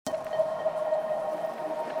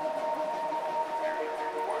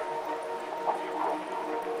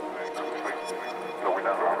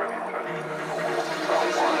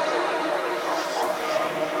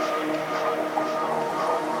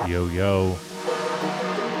Yo, yo.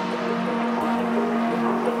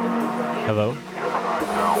 Hello.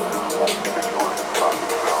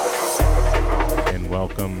 And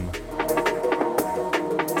welcome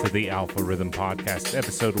to the Alpha Rhythm Podcast,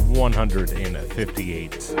 episode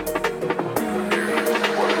 158.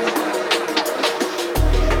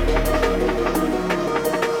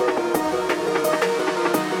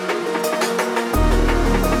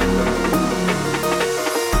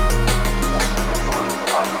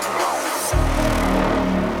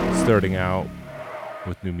 Starting out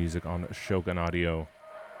with new music on Shogun Audio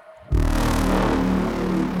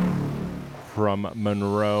from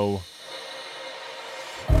Monroe.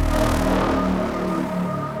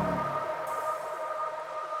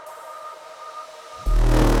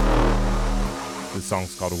 This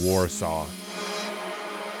song's called Warsaw.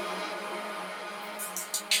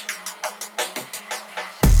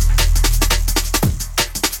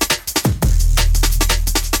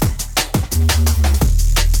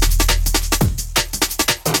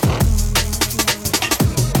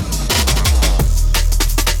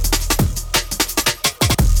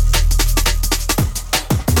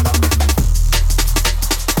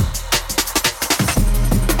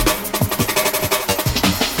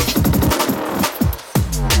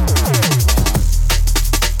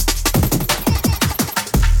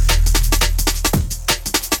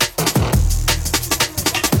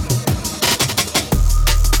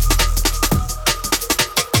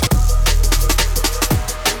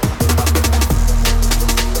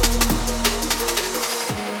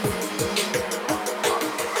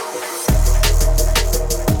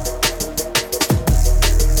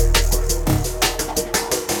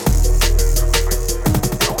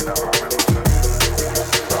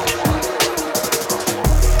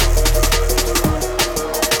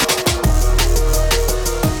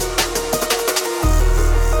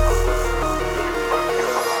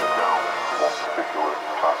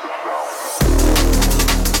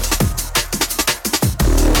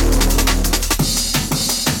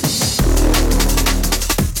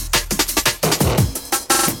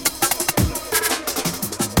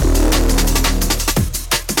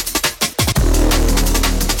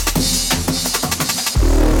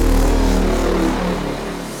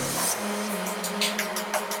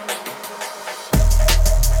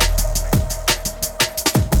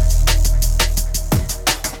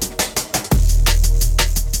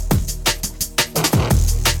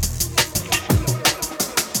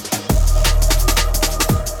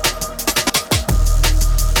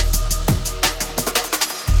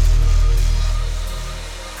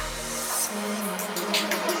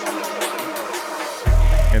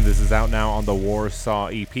 Out now on the Warsaw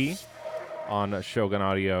EP on Shogun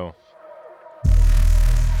Audio.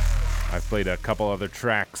 I've played a couple other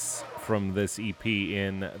tracks from this EP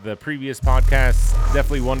in the previous podcasts.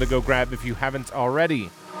 Definitely one to go grab if you haven't already.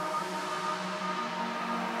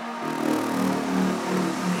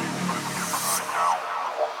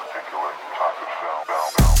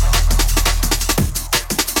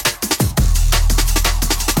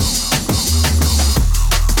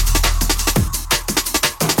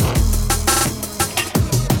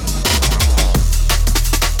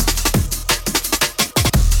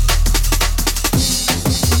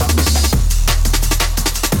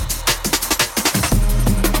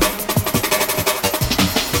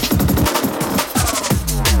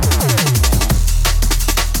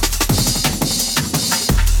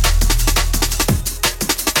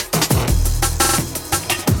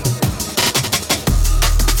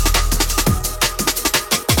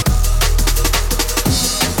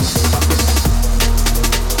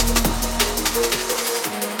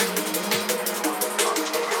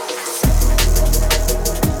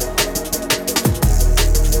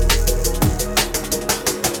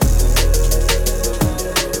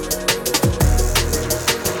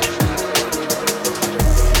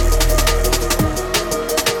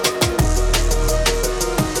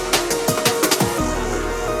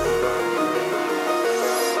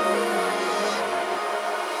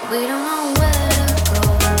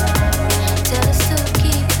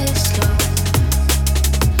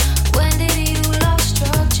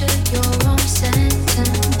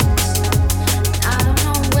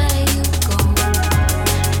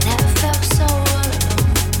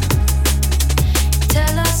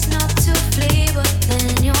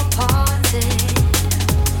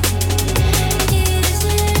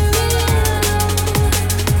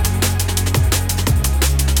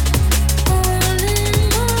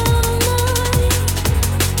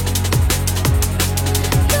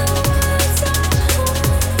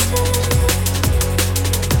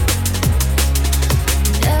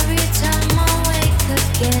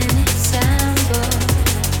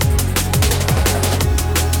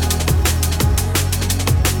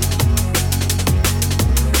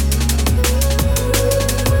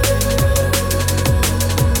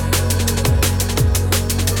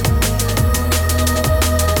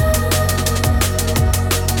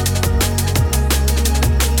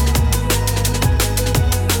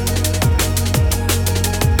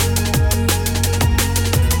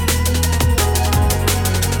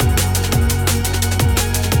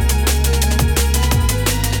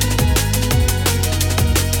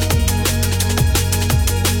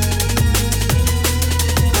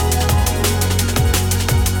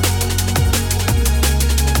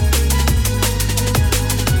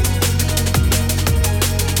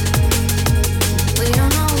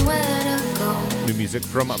 music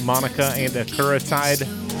from Monica and Akuratide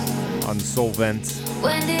on Solvent.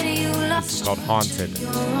 This is called Haunted.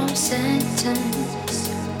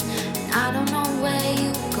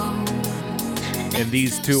 And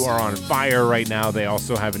these two are on fire right now. They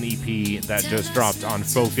also have an EP that just dropped on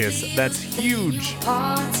Focus. That's huge.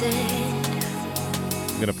 I'm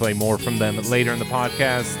going to play more from them later in the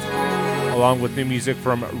podcast, along with new music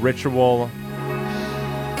from Ritual,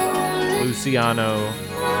 Luciano,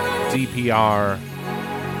 DPR,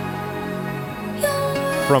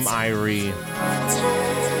 from Irie.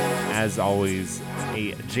 As always,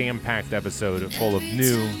 a jam-packed episode full of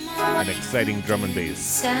new and exciting drum and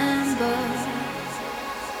bass.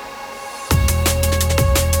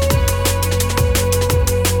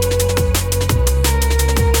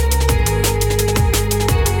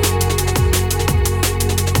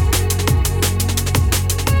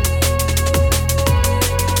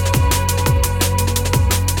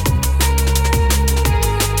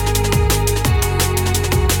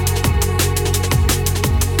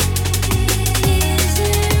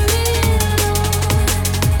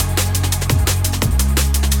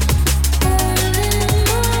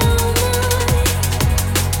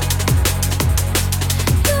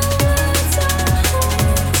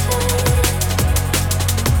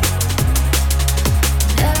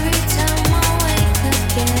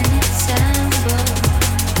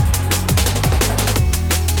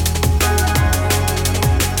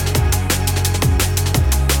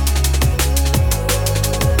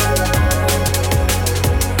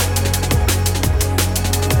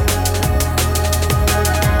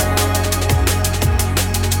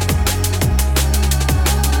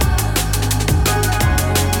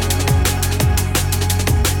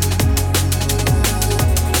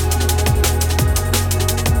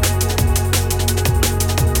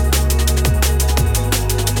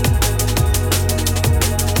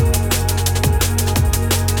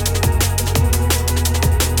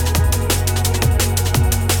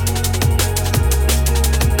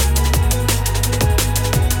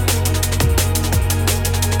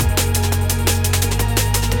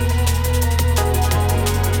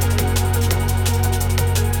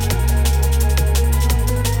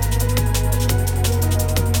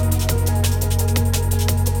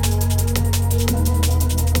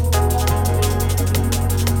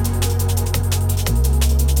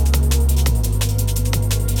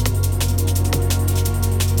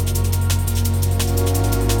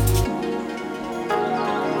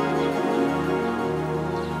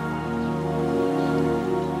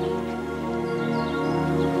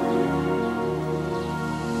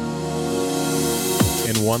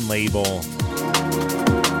 One label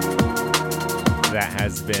that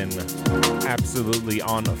has been absolutely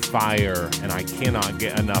on fire and I cannot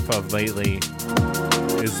get enough of lately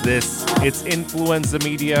is this. It's Influenza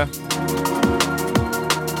Media.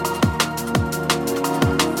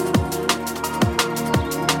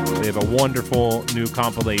 They have a wonderful new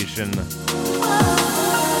compilation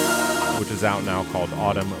which is out now called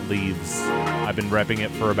Autumn Leaves. I've been repping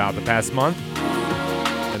it for about the past month.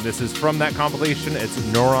 And this is from that compilation. It's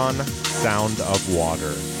Neuron Sound of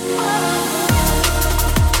Water.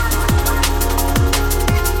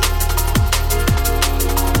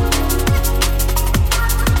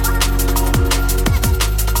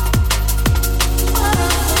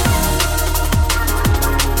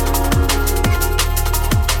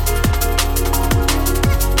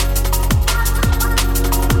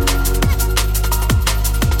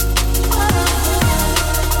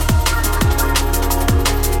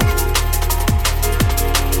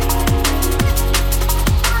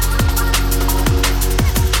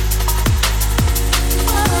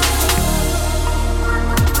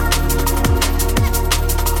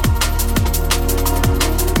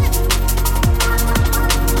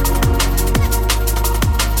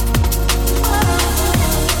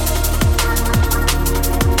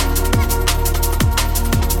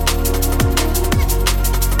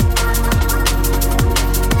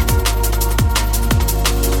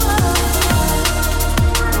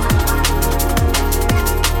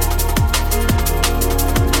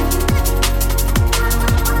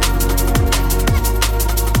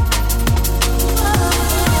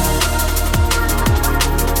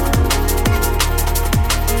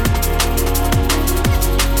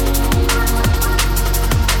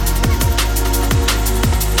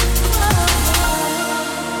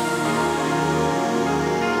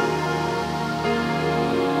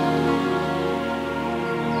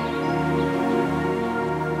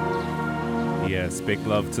 Big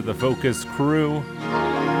love to the Focus crew.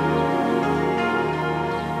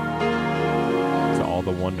 To all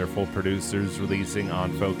the wonderful producers releasing On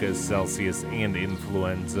Focus, Celsius, and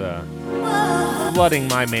Influenza, flooding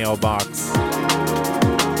my mailbox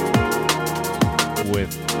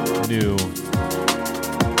with new,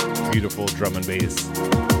 beautiful drum and bass.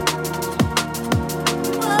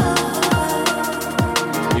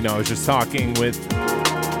 You know, I was just talking with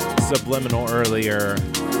Subliminal earlier,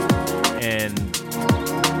 and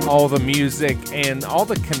all the music and all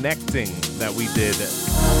the connecting that we did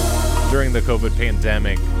during the COVID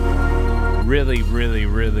pandemic really, really,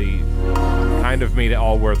 really kind of made it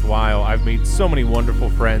all worthwhile. I've made so many wonderful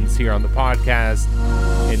friends here on the podcast,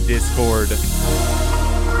 in Discord,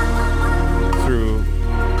 through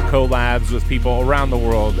collabs with people around the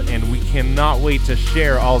world, and we cannot wait to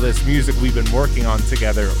share all this music we've been working on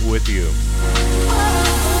together with you.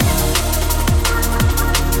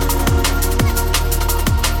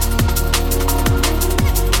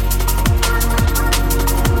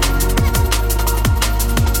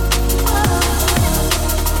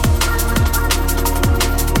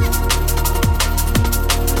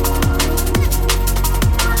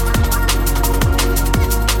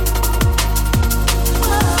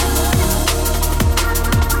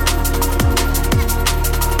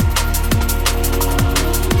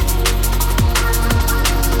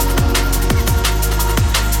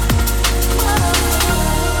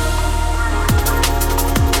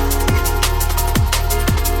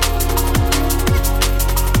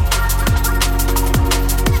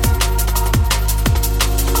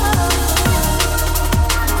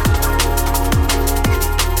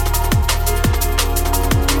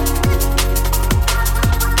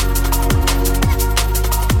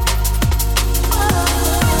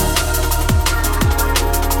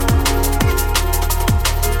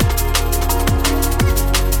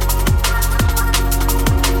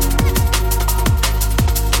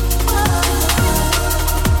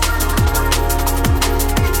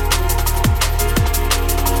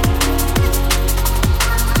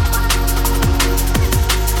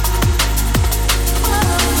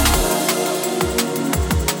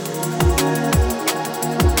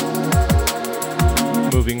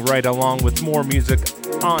 Right along with more music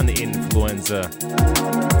on Influenza.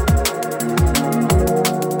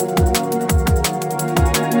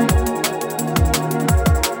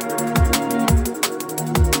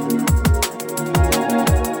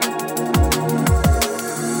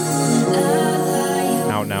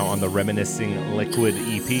 Out now on the Reminiscing Liquid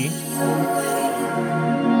EP.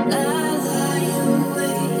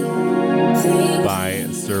 By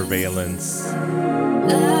Surveillance.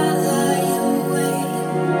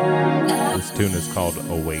 This tune is called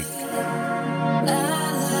Awake.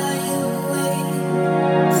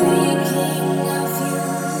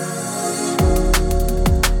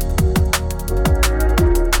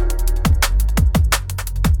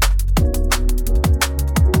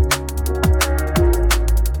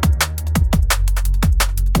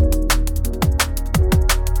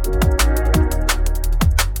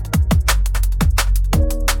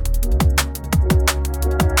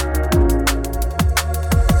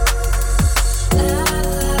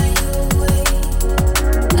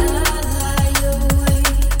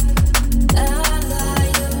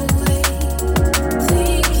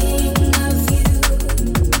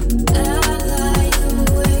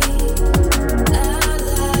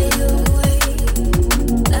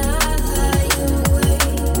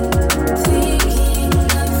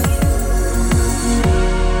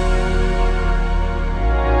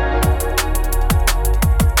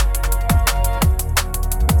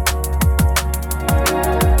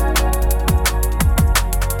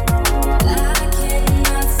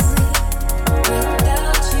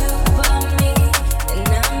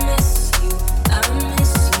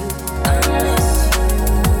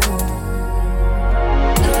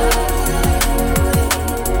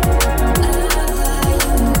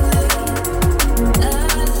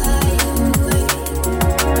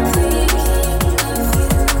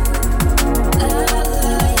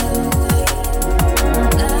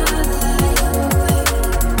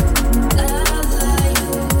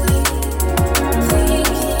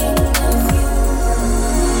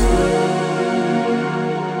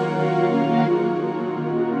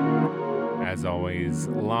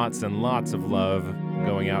 And lots of love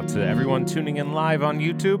going out to everyone tuning in live on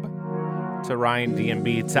YouTube, to Ryan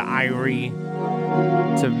DMB, to Irie,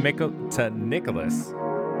 to Nicholas,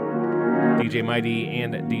 DJ Mighty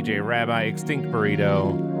and DJ Rabbi, Extinct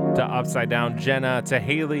Burrito, to Upside Down Jenna, to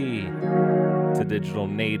Haley, to Digital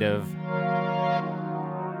Native,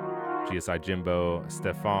 GSI Jimbo,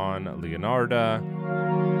 Stefan, Leonarda,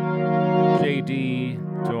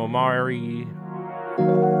 JD, to Omari,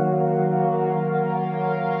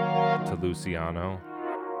 to Luciano,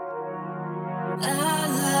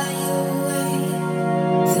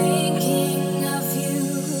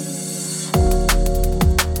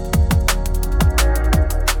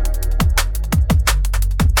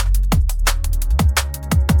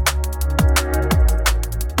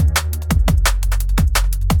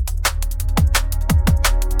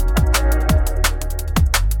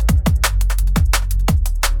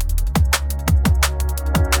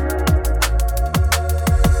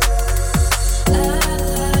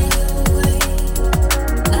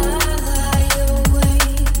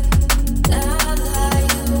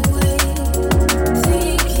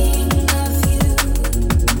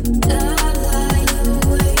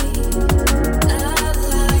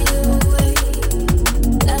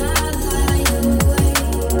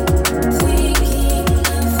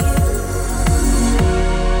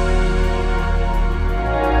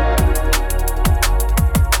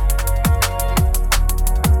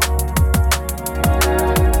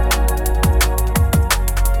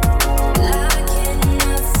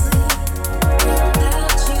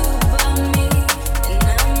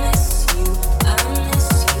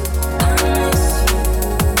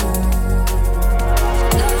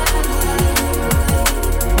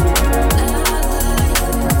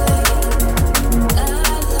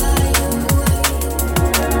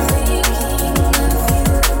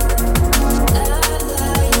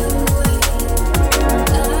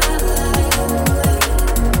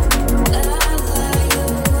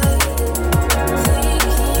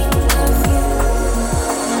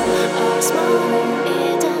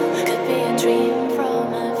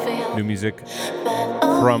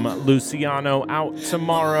 From Luciano, out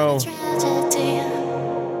tomorrow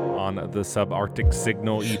on the Subarctic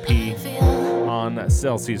Signal EP on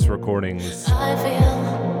Celsius Recordings.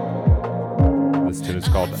 This tune is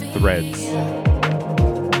called Threads.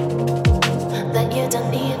 That you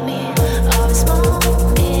don't need me, or small,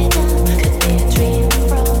 it could be a dream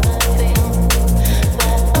from a film.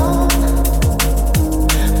 But oh,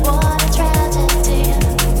 what a tragedy.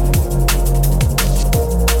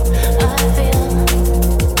 I feel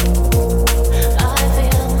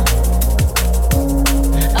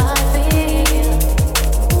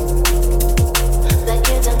that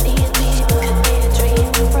you don't need me. Could be a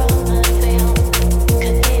dream from a film.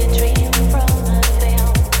 Could be a dream from a film.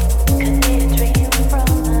 Could be a dream from a film. Could be a dream from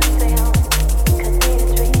a film. Could be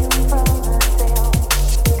a dream from a film.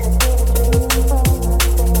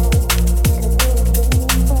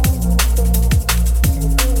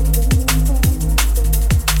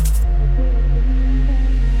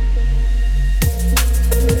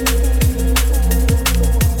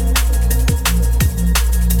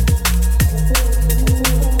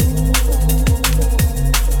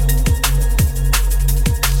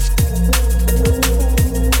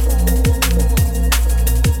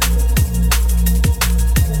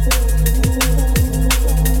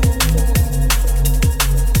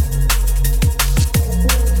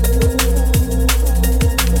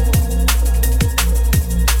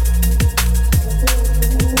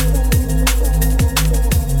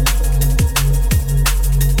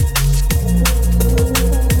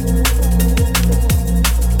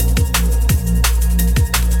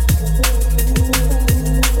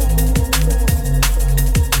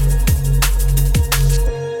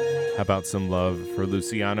 Some love for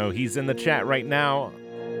Luciano. He's in the chat right now.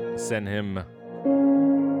 Send him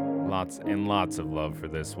lots and lots of love for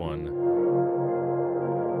this one.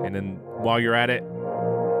 And then while you're at it,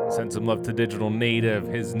 send some love to Digital Native.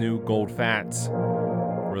 His new Gold Fats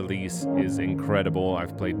release is incredible.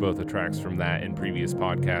 I've played both the tracks from that in previous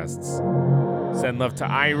podcasts. Send love to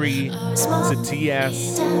Irie, to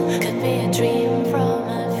TS. Could be a dream from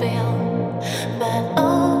a film, but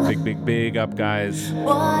oh, big up, guys.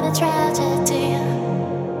 What a tragedy.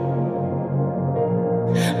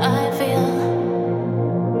 I feel.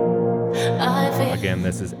 Again,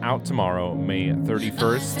 this is out tomorrow, May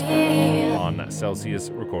 31st on Celsius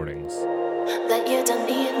Recordings. That you don't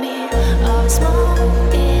need me, or small,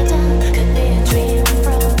 it could be a dream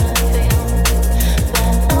from a film,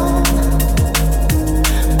 but oh,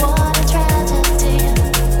 what a tragedy.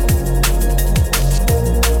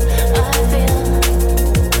 I feel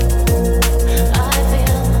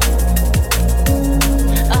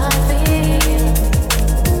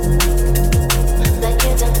that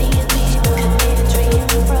you don't need me. Could be a dream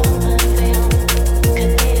from a film.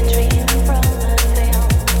 Could be a dream from a film.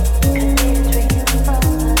 Could be a dream from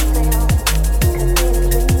a film. Could be a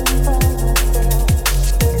dream from a film.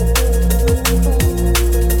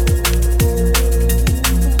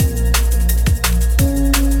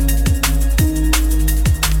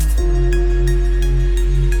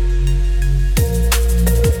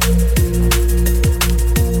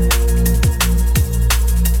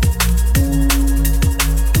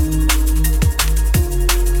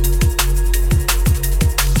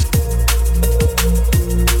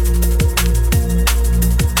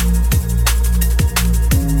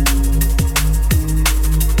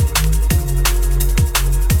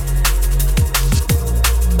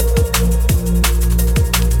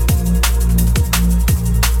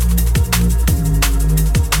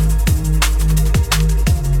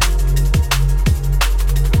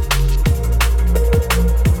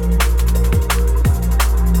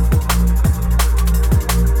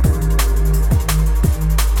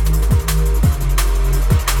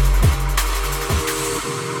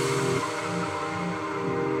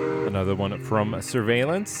 from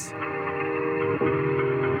Surveillance.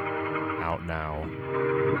 Out now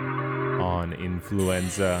on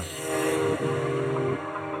Influenza.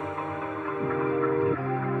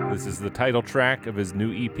 This is the title track of his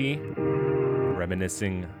new EP,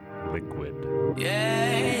 Reminiscing Liquid.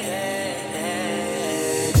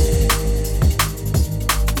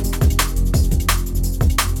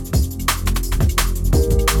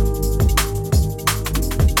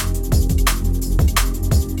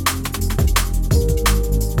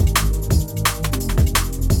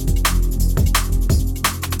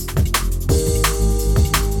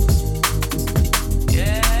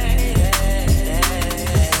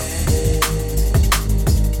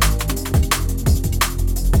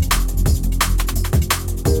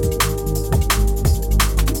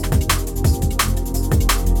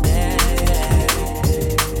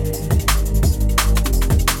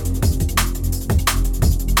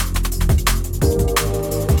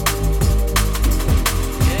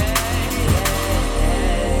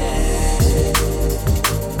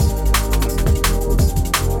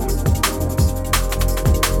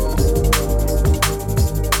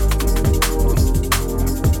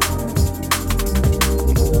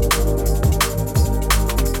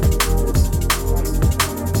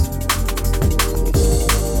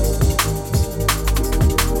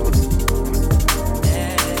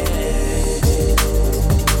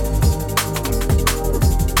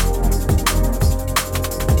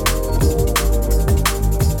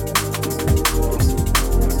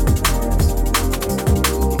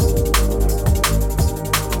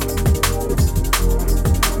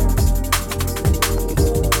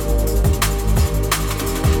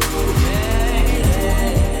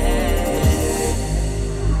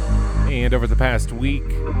 Over the past week,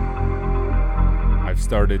 I've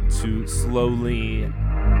started to slowly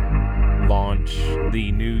launch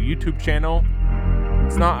the new YouTube channel.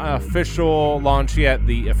 It's not an official launch yet.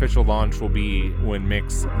 The official launch will be when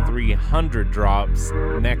Mix 300 drops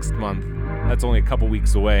next month. That's only a couple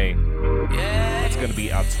weeks away. It's going to be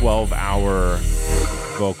a 12-hour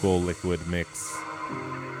vocal liquid mix.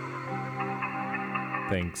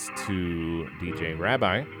 Thanks to DJ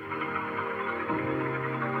Rabbi.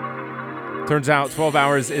 Turns out 12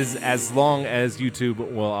 hours is as long as YouTube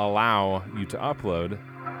will allow you to upload.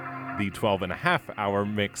 The 12.5-hour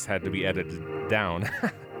mix had to be edited down.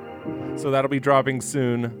 So that'll be dropping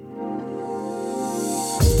soon.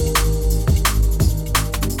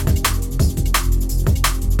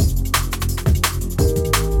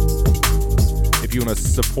 If you want to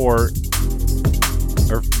support,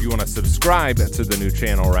 or if you want to subscribe to the new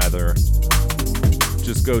channel rather,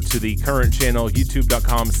 just go to the current channel,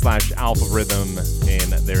 youtube.com/alpharhythm,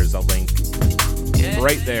 and there's a link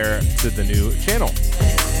right there to the new channel.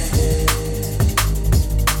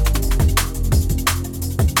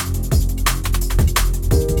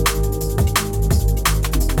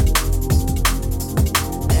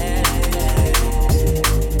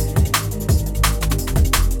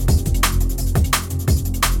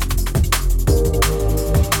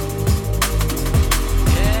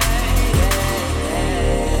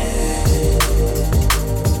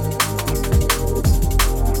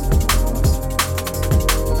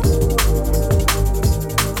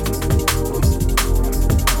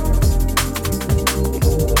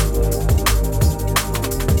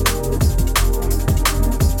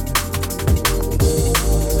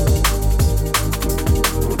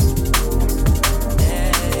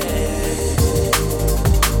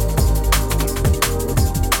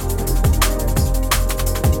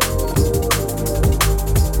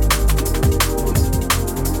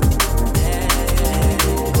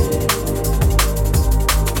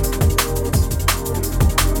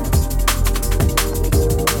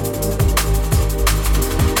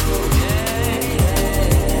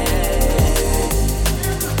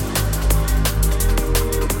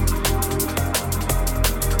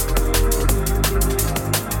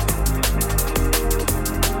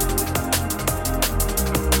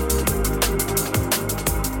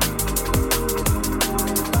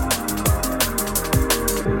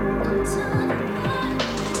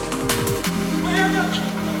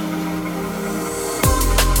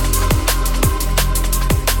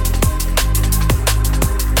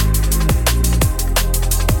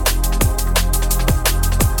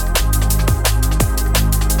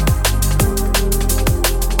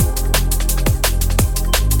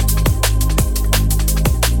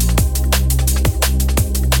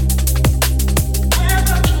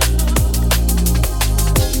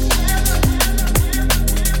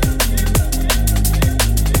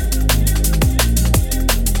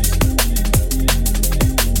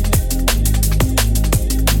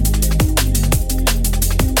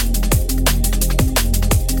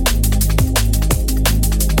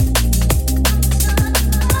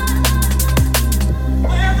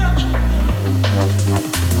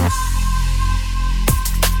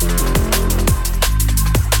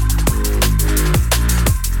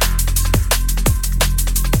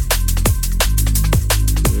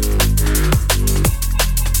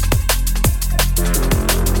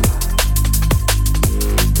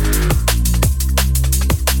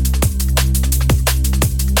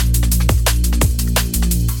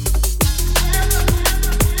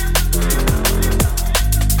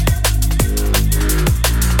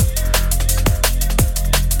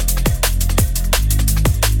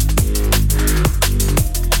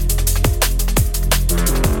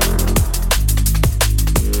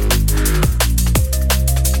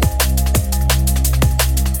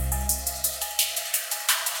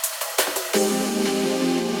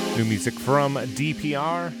 music from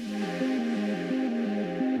DPR.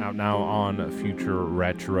 Out now on Future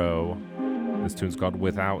Retro. This tune's called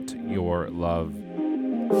Without Your Love.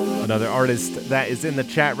 Another artist that is in the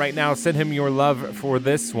chat right now, send him your love for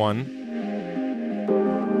this one.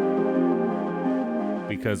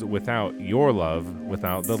 Because without your love,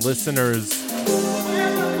 without the listeners,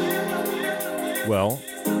 well,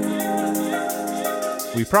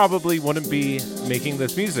 we probably wouldn't be making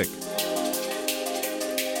this music.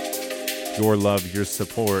 Your love, your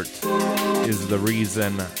support is the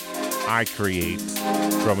reason I create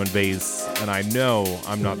drum and bass, and I know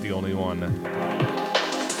I'm not the only one.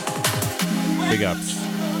 Big ups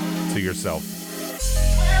to yourself.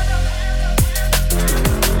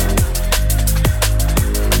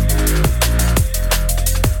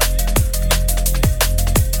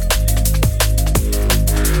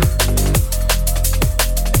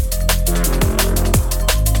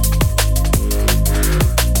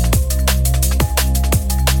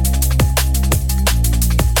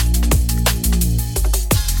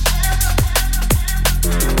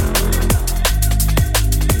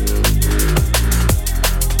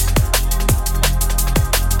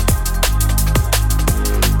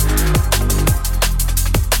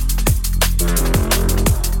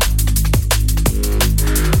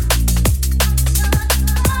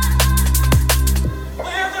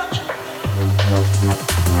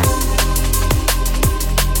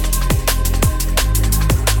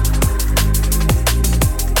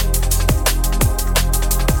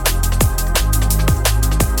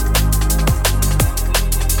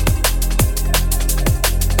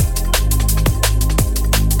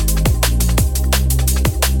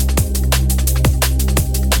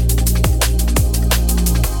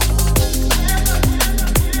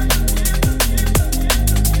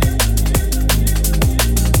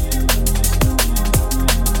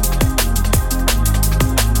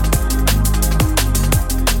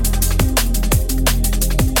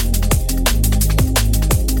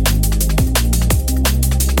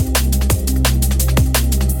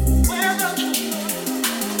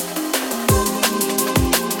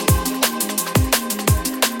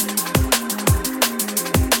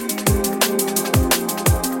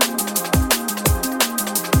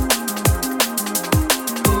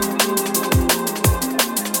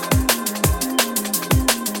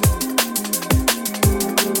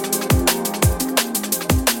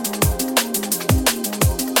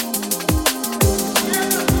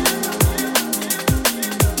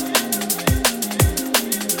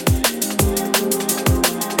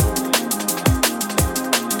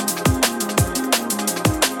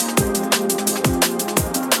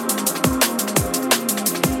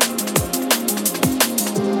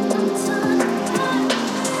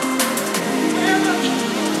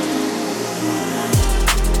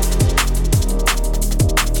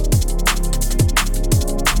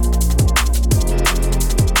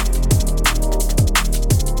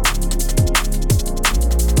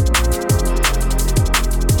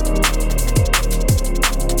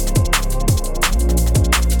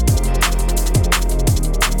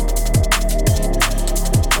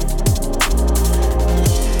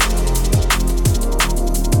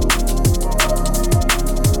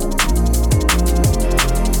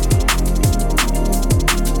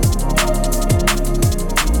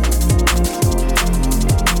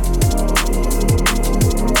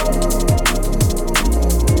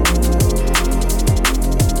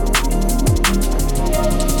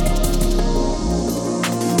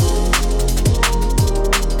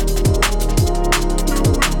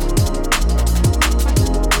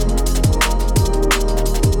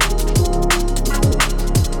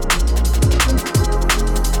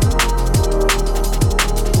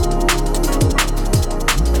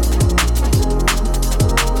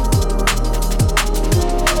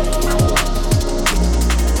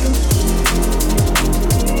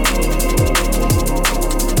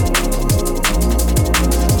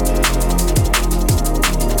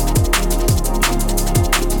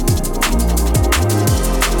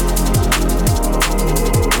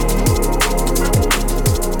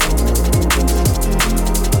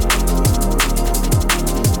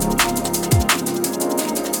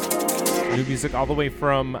 Music all the way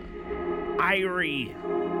from Irie,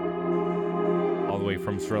 all the way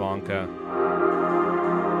from Sri Lanka.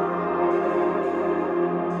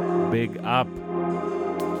 Big up.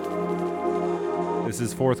 This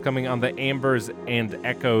is forthcoming on the Ambers and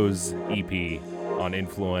Echoes EP on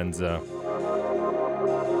Influenza.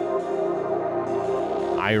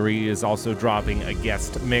 Irie is also dropping a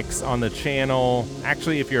guest mix on the channel.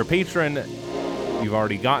 Actually, if you're a patron, you've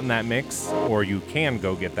already gotten that mix, or you can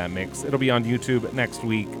go get that mix. It'll be on YouTube next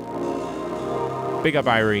week. Big up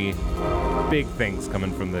Irie. Big things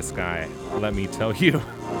coming from this guy, let me tell you.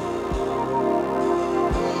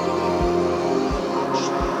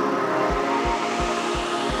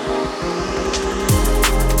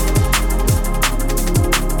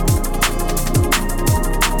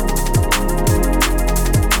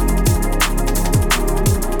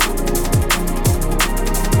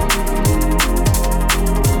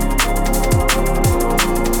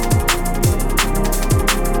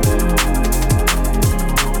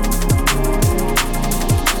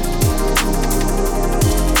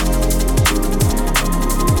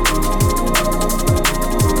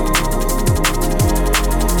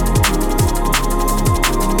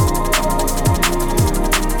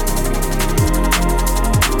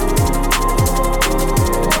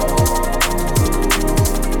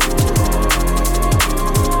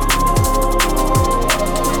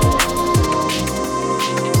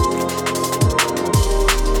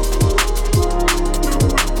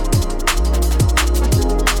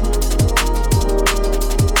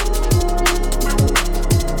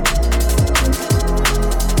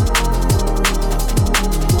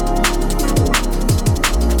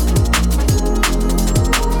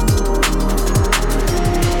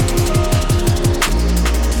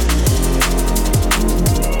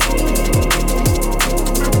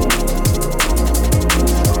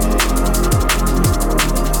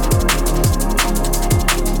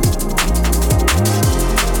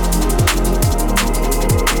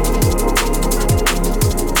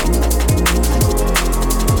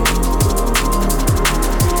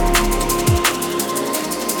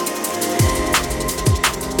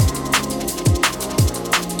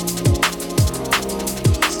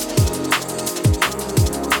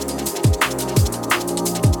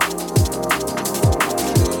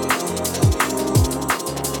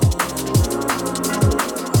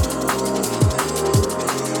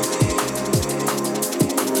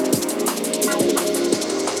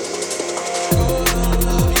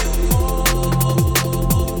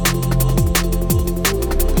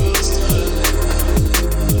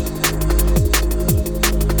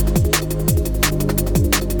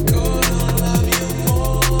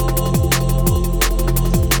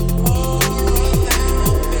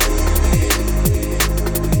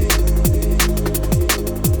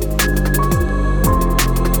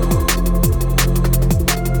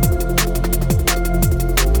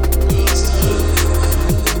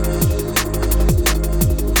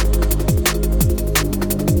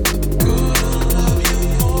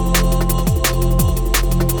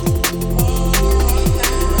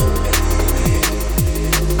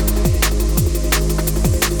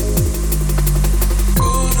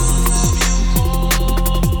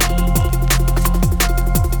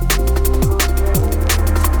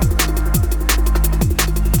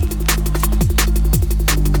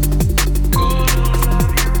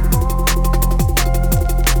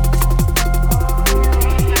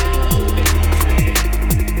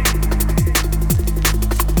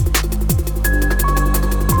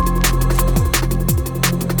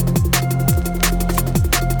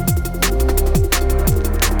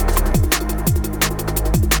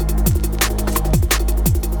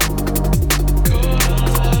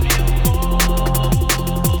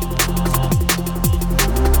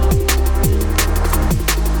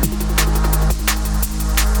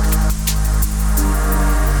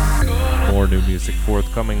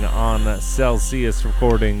 Forthcoming on Celsius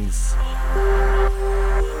Recordings.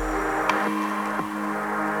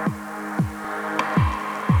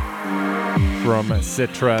 From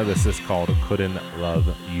Citra, this is called Couldn't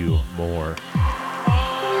Love You More.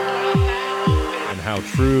 And how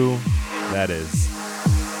true that is.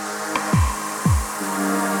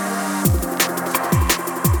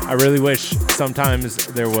 I really wish sometimes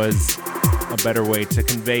there was a better way to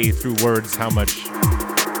convey through words how much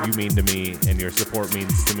you mean to me and your support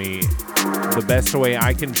means to me. The best way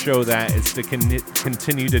I can show that is to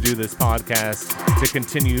continue to do this podcast, to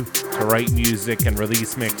continue to write music and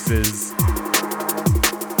release mixes.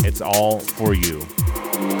 It's all for you.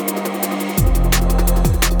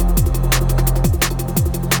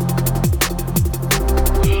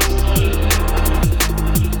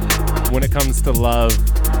 When it comes to love,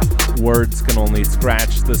 words can only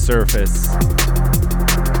scratch the surface.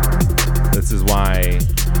 This is why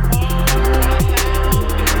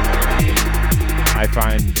I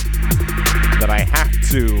find that I have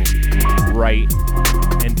to write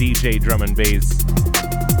and DJ drum and bass,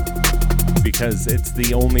 because it's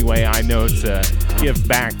the only way I know to give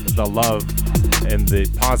back the love and the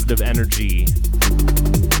positive energy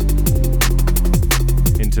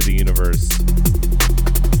into the universe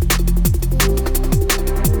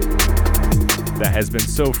that has been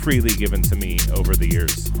so freely given to me over the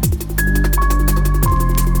years.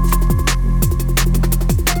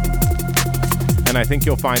 And I think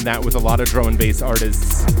you'll find that with a lot of drum and bass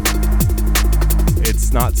artists.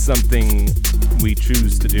 It's not something we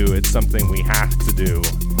choose to do, it's something we have to do.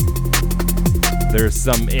 There's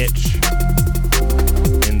some itch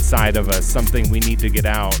inside of us, something we need to get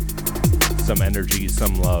out, some energy,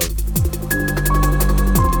 some love.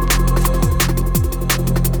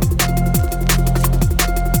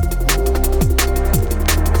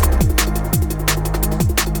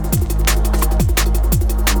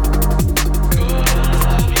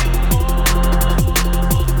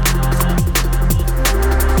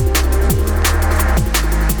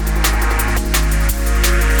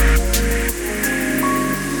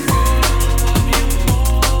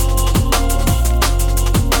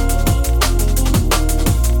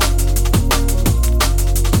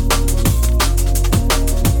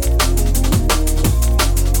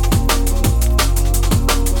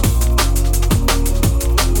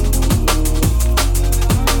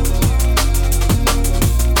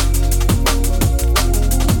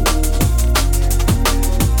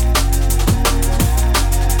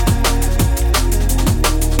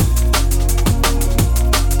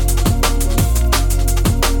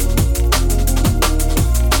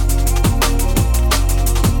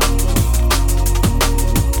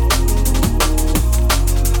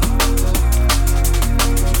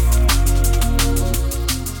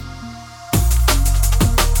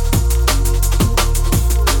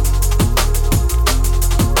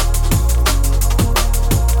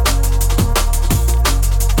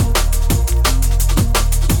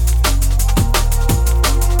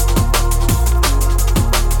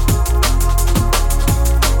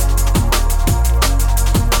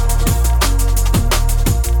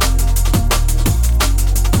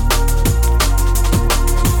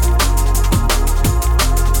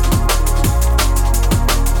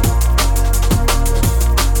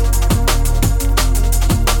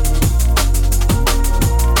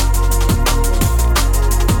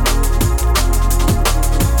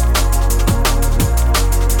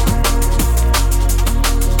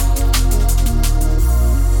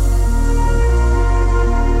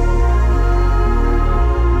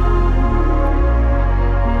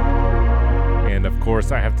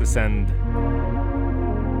 I have to send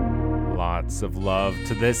lots of love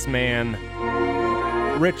to this man.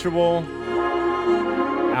 Ritual,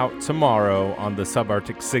 out tomorrow on the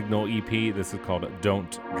Subarctic Signal EP. This is called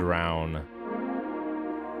Don't Drown.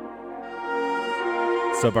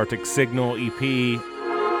 Subarctic Signal EP,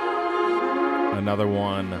 another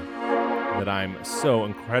one that I'm so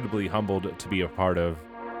incredibly humbled to be a part of.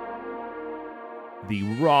 The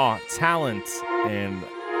raw talent and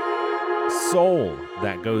soul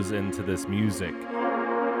that goes into this music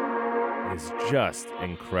is just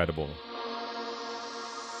incredible.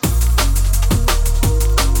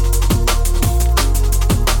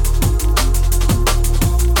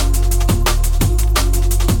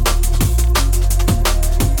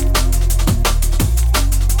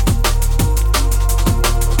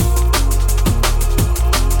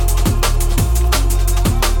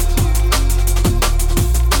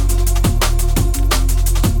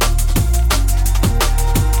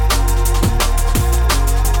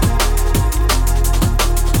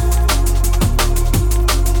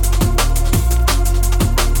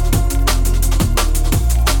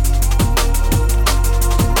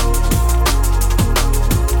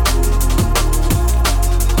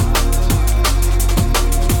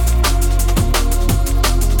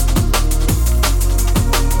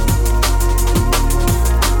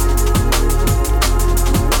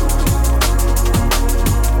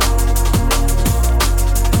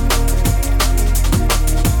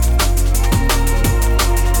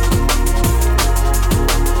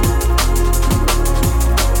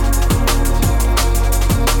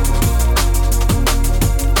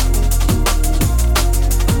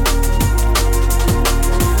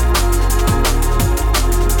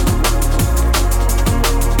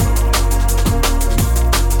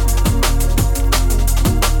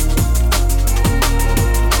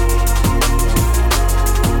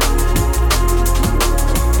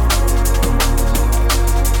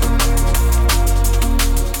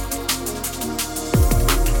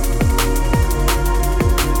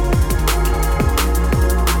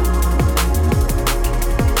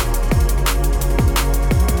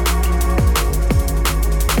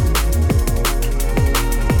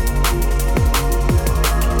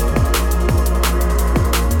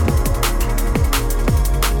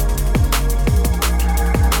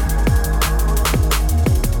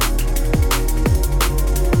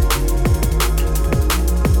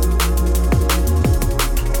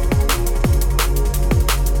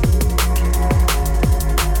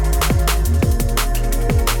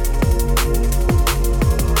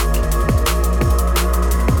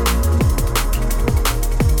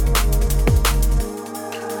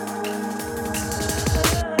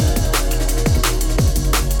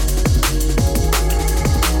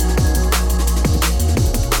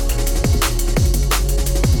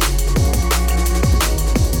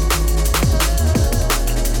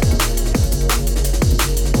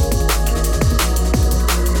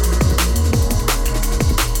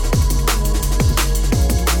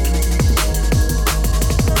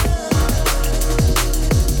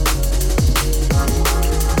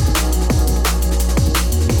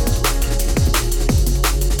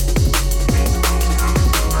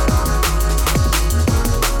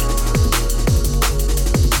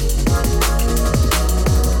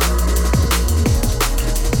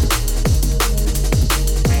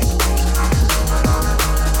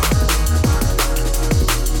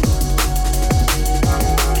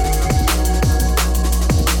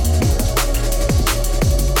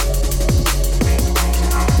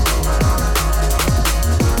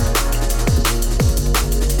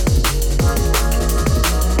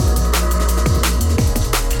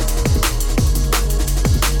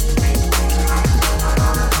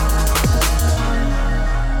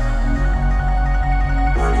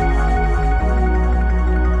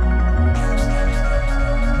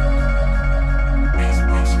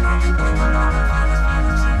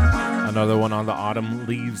 one on the Autumn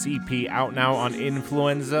Leaves EP, out now on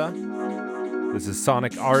Influenza. This is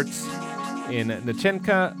Sonic Arts in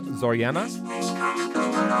Nachenka Zoryana.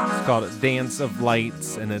 It's called Dance of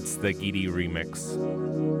Lights, and it's the Gidi remix.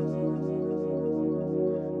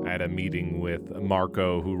 I had a meeting with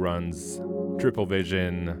Marco, who runs Triple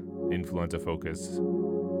Vision, Influenza Focus,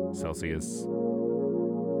 Celsius.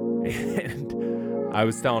 And I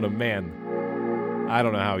was telling him, man, I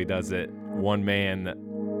don't know how he does it. One man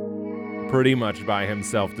pretty much by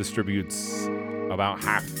himself distributes about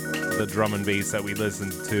half the drum and bass that we listen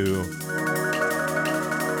to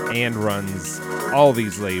and runs all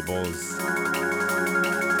these labels.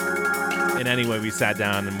 And anyway, we sat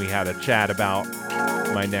down and we had a chat about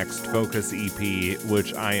my next Focus EP,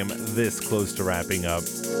 which I am this close to wrapping up.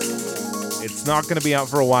 It's not going to be out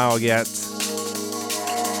for a while yet.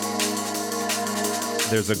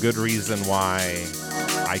 There's a good reason why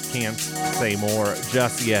I can't say more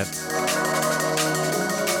just yet.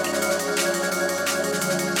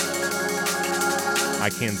 I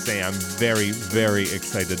can say I'm very, very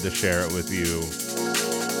excited to share it with you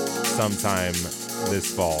sometime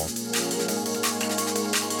this fall.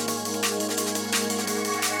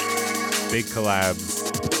 Big collabs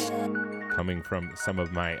coming from some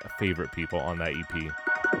of my favorite people on that EP.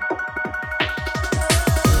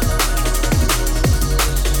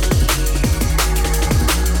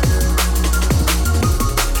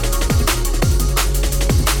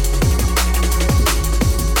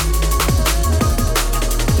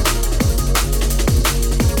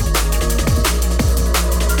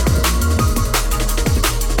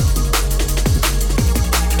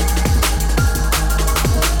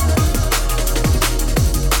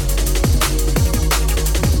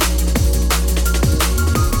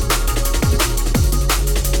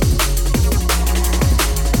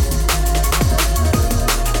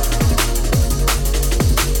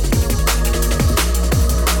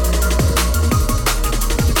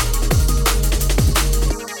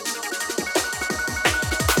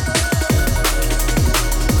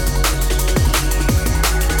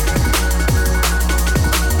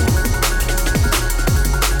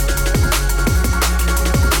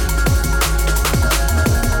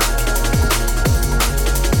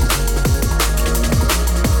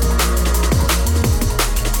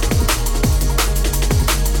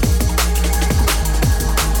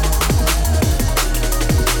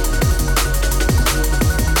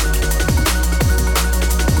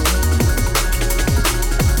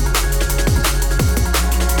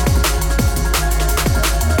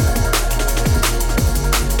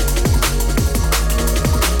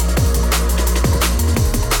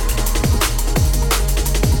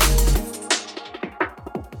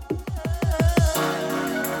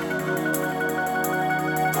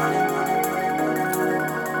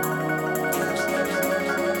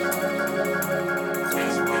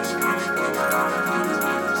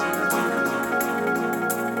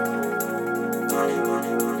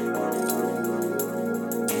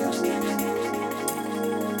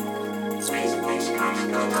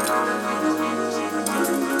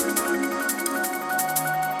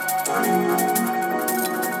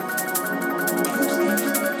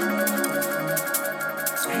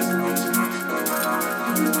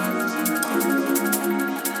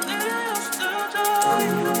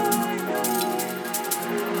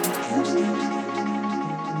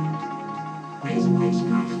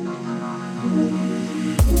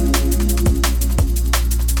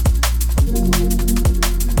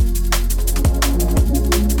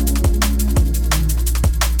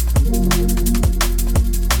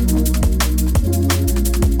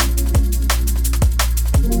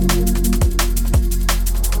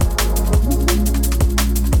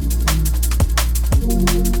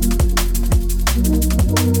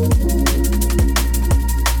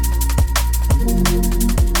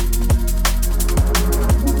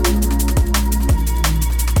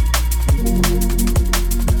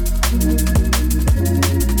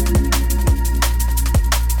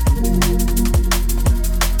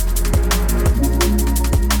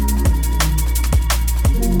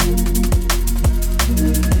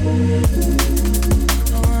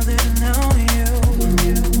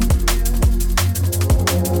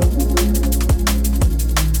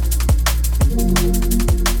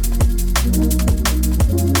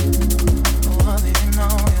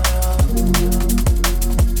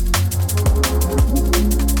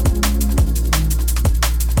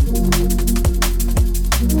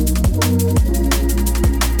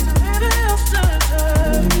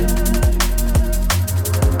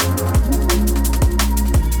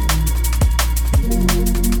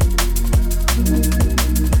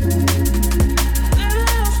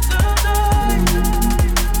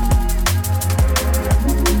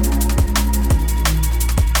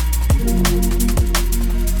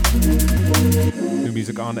 New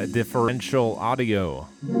music on Differential Audio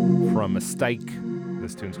from Stike.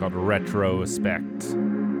 This tune's called Retrospect.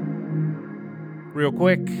 Real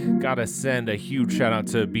quick, gotta send a huge shout out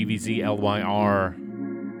to BVZLYR,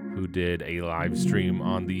 who did a live stream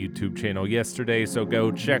on the YouTube channel yesterday, so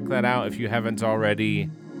go check that out if you haven't already.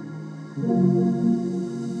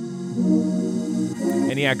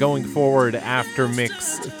 And yeah, going forward after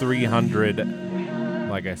Mix 300,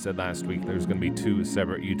 like I said last week, there's going to be 2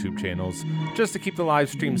 separate YouTube channels just to keep the live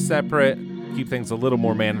stream separate, keep things a little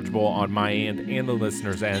more manageable on my end and the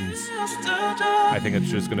listeners' ends. I think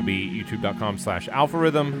it's just going to be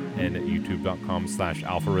youtube.com/alpharhythm and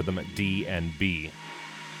youtube.com/alpharhythmdnb.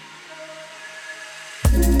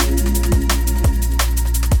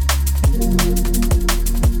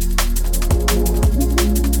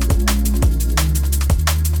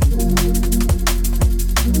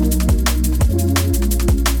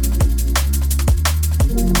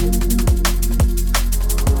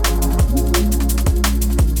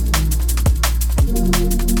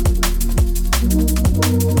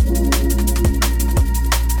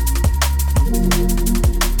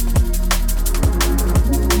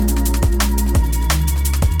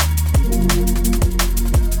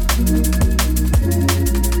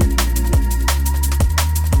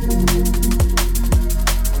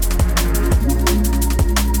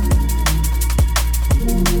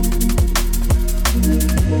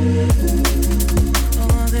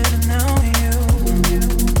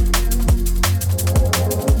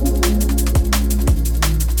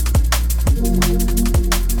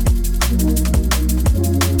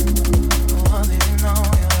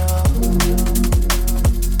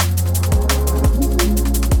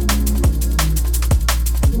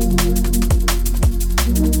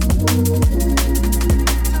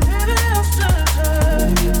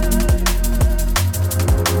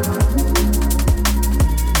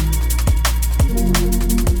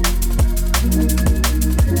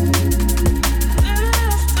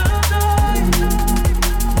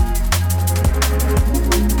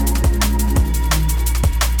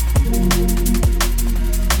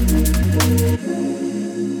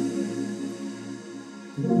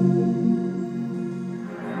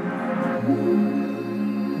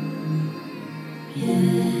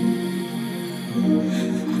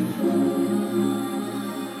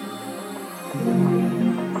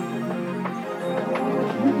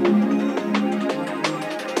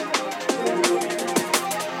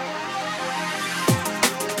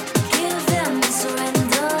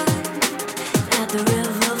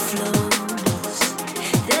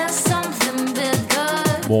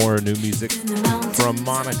 More new music from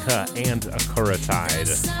Monica and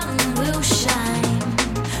Akuratide.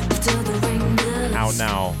 Out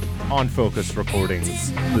now on Focus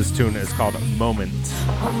Recordings. This tune is called Moment.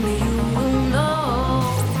 Only you will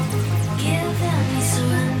know. Give them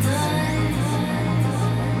surrender.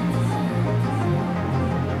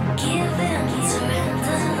 Give them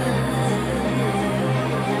surrender.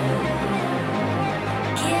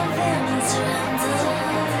 Give them surrender.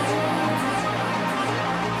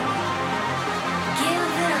 Give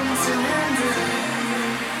them surrender.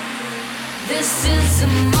 This is a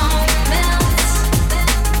moment.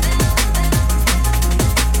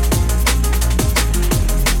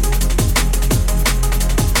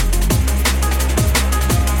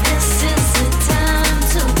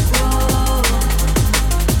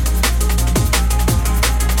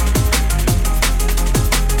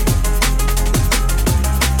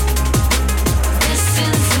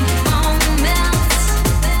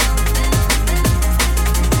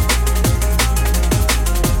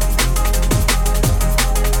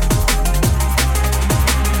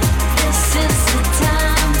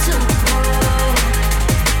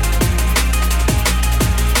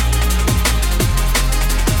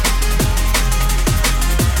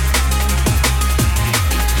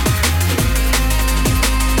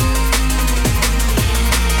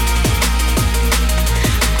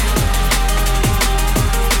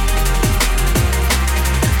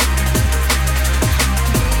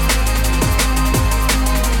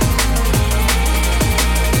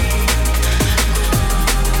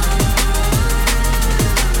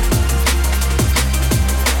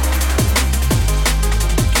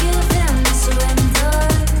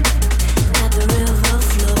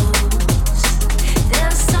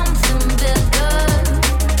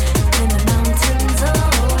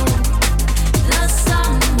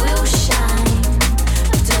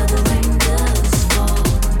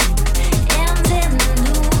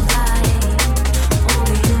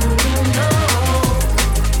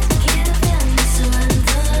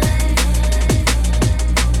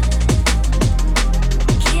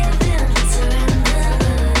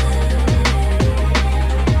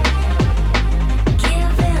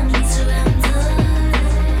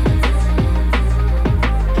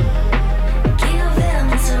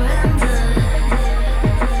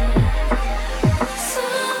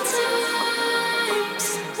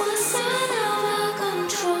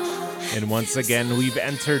 And once again, we've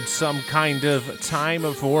entered some kind of time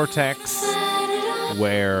of vortex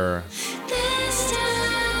where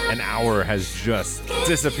an hour has just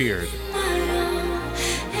disappeared.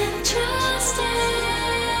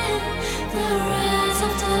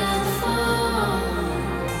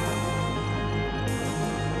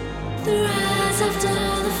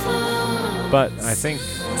 But I think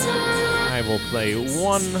I will play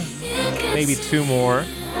one, maybe two more.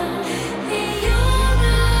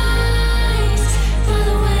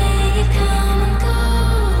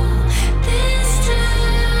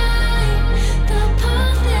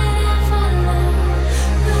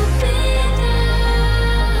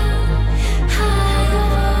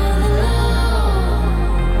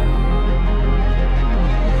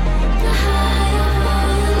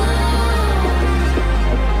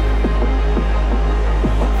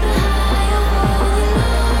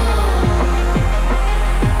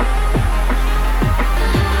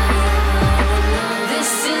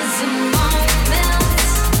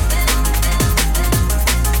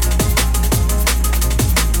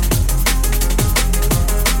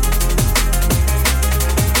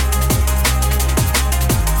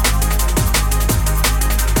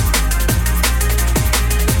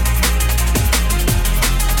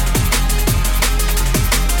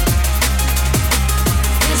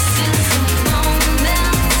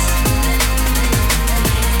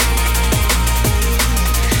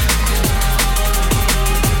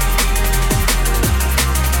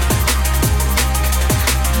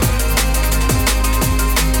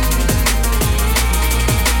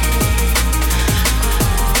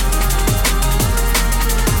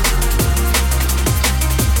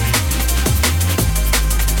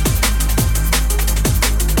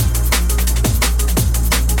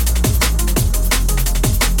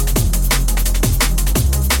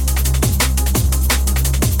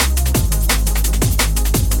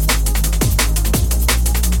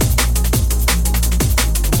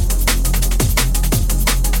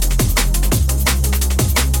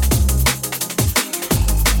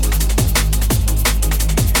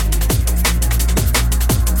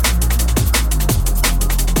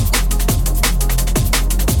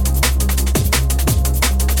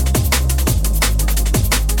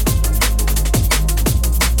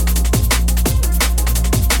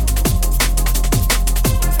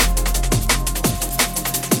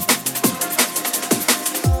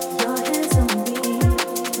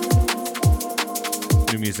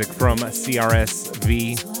 From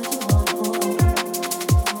CRSV.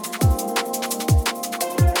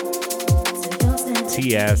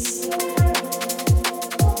 TS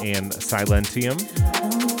and Silentium.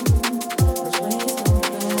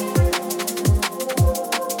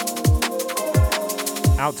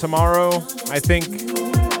 Out tomorrow, I think,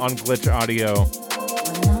 on Glitch Audio.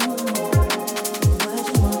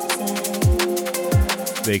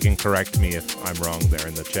 They can correct me if I'm wrong there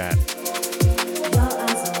in the chat.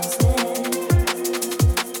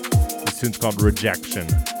 This tune's called Rejection.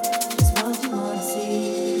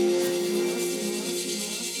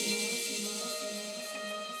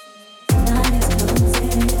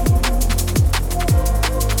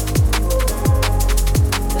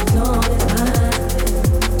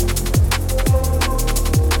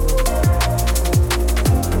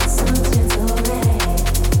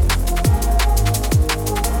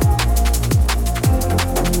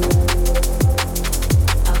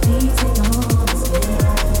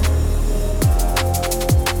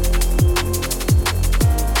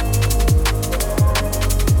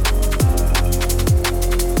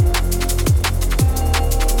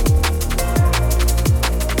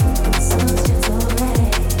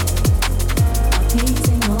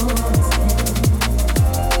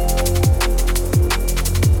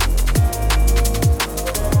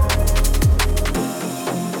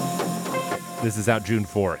 This is out June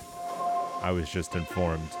 4th. I was just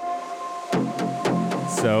informed.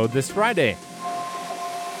 So this Friday.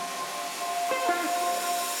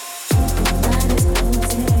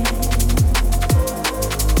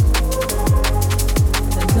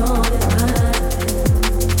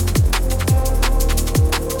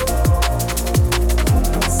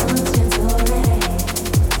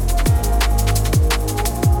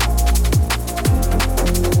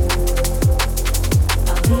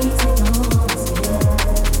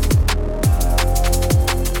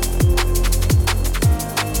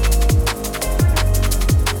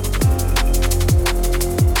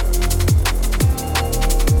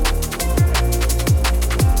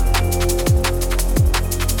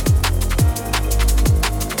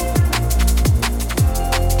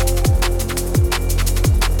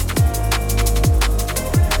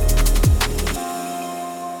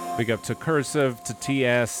 Big up to Cursive, to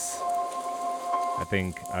TS, I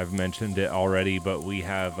think I've mentioned it already, but we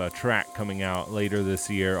have a track coming out later this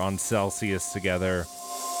year on Celsius together.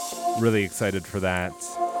 Really excited for that.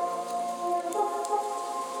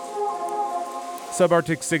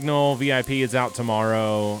 Subarctic Signal VIP is out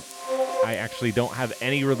tomorrow. I actually don't have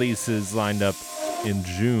any releases lined up in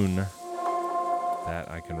June that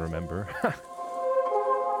I can remember.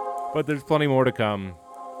 But there's plenty more to come.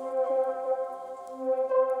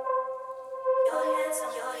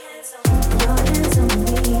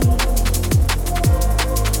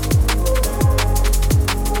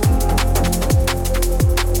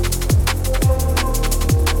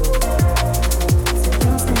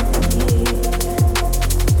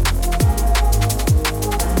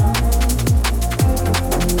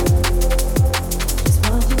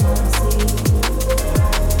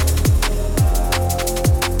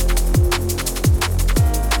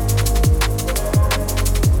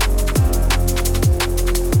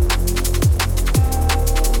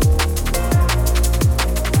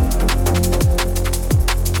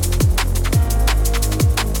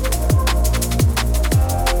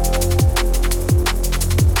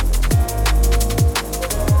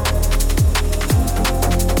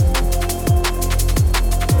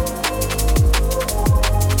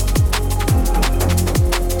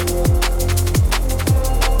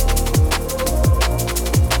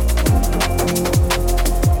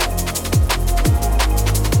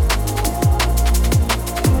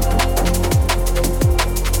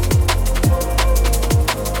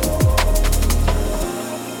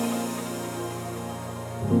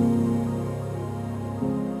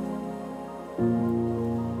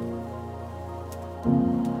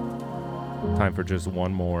 Time for just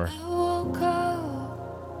one more. I woke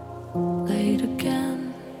up late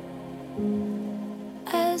again,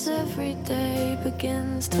 as every day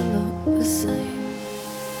begins to look the same.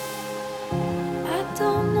 I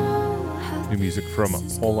don't know how New music from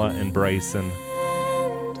Ola and Bryson,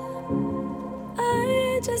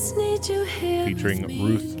 I just need you here featuring with me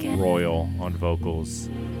Ruth again. Royal on vocals.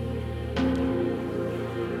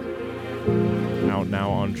 Out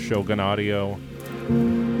now on Shogun Audio.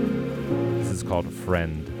 This is called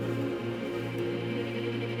Friend.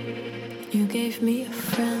 You gave me a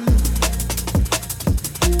friend.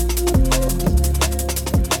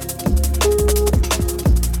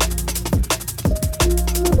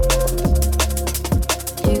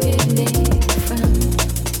 You gave me a friend.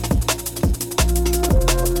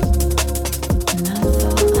 And I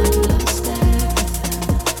thought I lost everything.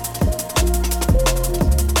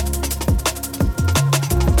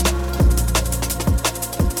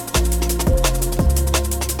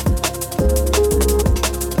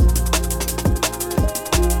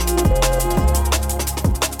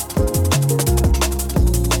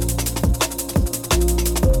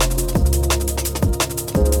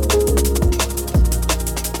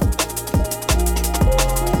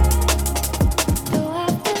 Though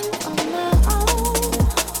I've been on my own,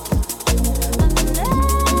 I never felt alone.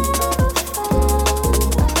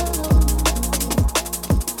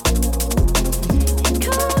 You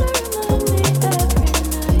call to remind me every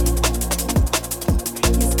night.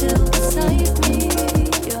 You're still beside me.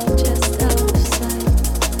 You're just out of sight.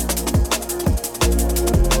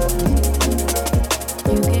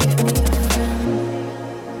 You gave me a friend.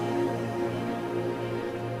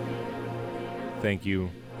 Thank you,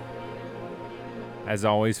 as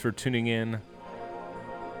always, for tuning in.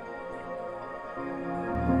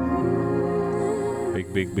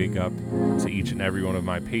 Big up to each and every one of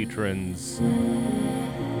my patrons.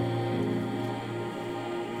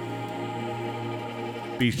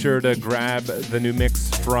 Be sure to grab the new mix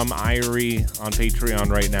from Irie on Patreon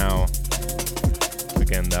right now.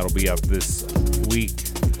 Again, that'll be up this week.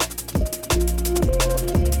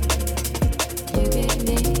 You gave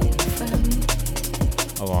me a friend.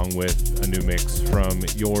 Along with a new mix from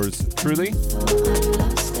yours truly. Thought I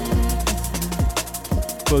lost everything.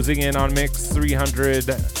 Closing in on mix 300,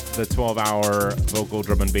 the 12-hour vocal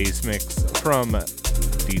drum and bass mix from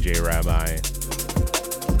DJ Rabbi.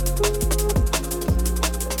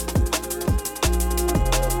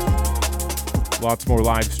 Lots more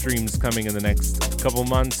live streams coming in the next couple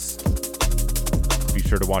months. Be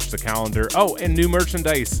sure to watch the calendar. Oh, and new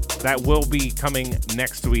merchandise that will be coming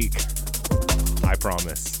next week. I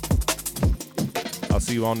promise. I'll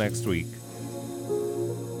see you all next week.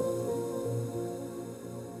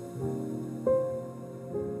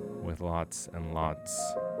 With lots and lots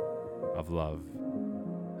of love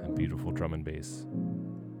and beautiful drum and bass.